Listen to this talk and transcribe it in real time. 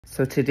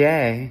So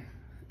today,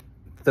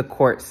 the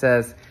court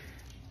says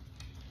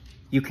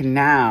you can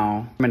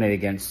now discriminate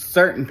against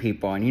certain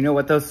people. And you know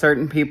what those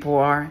certain people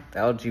are? The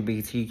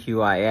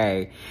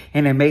LGBTQIA.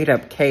 In a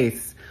made-up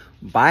case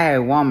by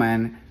a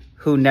woman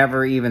who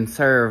never even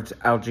served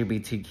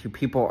LGBTQ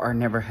people or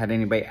never had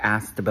anybody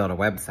asked to build a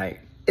website.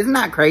 Isn't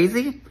that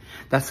crazy?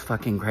 That's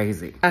fucking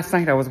crazy. Last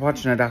night I was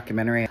watching a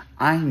documentary.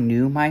 I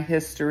knew my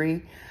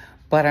history,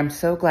 but I'm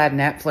so glad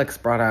Netflix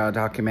brought out a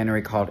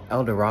documentary called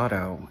El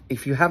Dorado.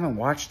 If you haven't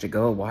watched it,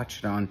 go watch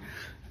it on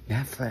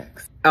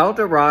Netflix. El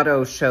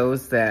Dorado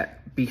shows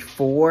that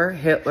before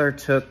Hitler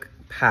took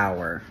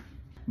power,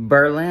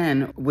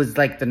 Berlin was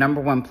like the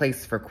 #1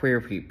 place for queer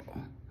people.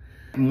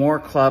 More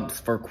clubs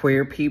for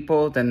queer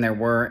people than there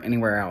were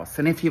anywhere else.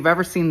 And if you've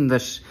ever seen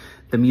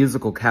the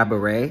musical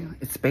Cabaret,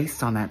 it's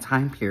based on that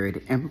time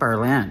period in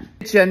Berlin.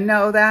 Did you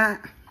know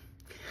that?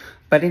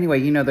 But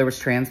anyway, you know, there was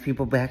trans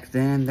people back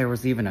then. There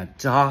was even a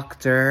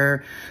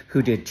doctor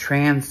who did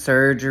trans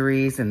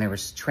surgeries, and there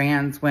was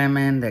trans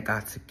women that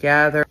got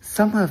together.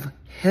 Some of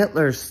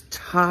Hitler's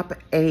top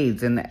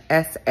aides in the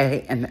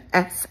SA and the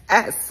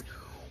SS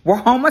were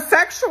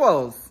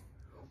homosexuals.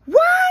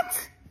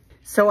 What?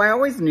 So I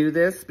always knew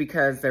this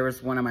because there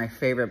was one of my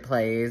favorite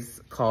plays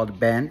called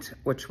Bent,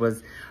 which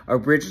was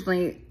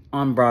originally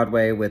on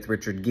Broadway with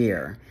Richard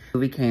Gere. The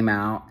movie came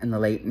out in the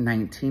late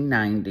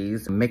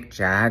 1990s. Mick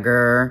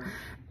Jagger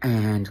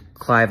and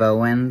Clive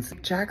Owens.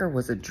 Mick Jagger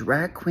was a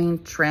drag queen,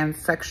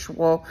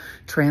 transsexual,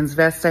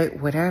 transvestite,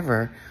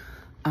 whatever,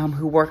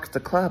 who worked the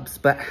clubs,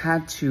 but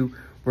had to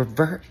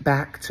revert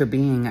back to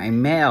being a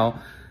male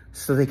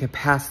so they could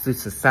pass through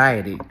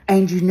society.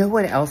 And you know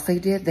what else they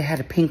did? They had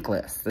a pink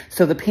list.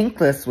 So the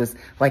pink list was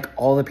like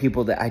all the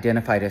people that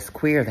identified as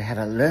queer. They had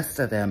a list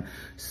of them.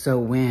 So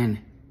when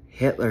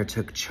Hitler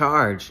took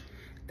charge,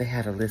 they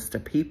had a list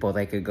of people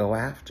they could go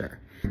after.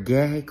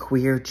 Gay,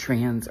 queer,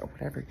 trans, or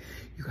whatever.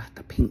 You got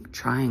the pink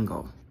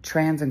triangle.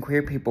 Trans and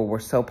queer people were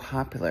so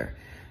popular.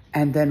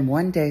 And then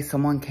one day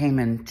someone came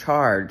in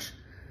charge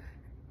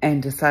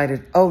and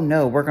decided, oh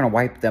no, we're gonna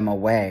wipe them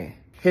away.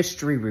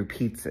 History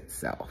repeats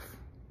itself.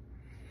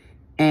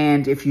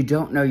 And if you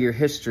don't know your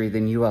history,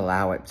 then you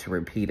allow it to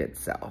repeat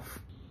itself.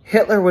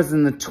 Hitler was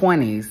in the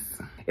 20s.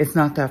 It's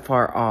not that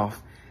far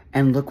off.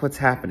 And look what's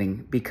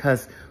happening.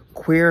 Because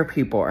queer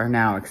people are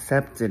now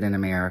accepted in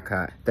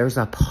America, there's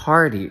a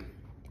party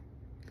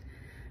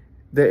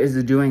that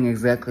is doing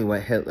exactly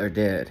what Hitler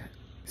did.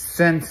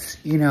 Since,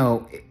 you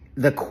know,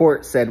 the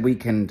court said we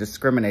can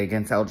discriminate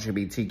against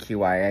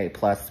LGBTQIA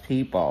plus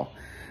people,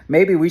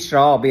 maybe we should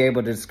all be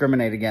able to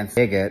discriminate against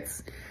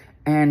bigots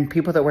and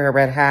people that wear a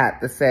red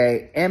hat that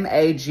say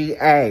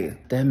MAGA,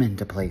 them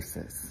into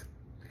places.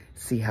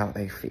 See how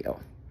they feel.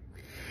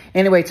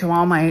 Anyway, to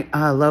all my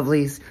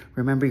lovelies,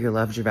 remember you're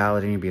loved, you're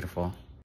valid, and you're beautiful.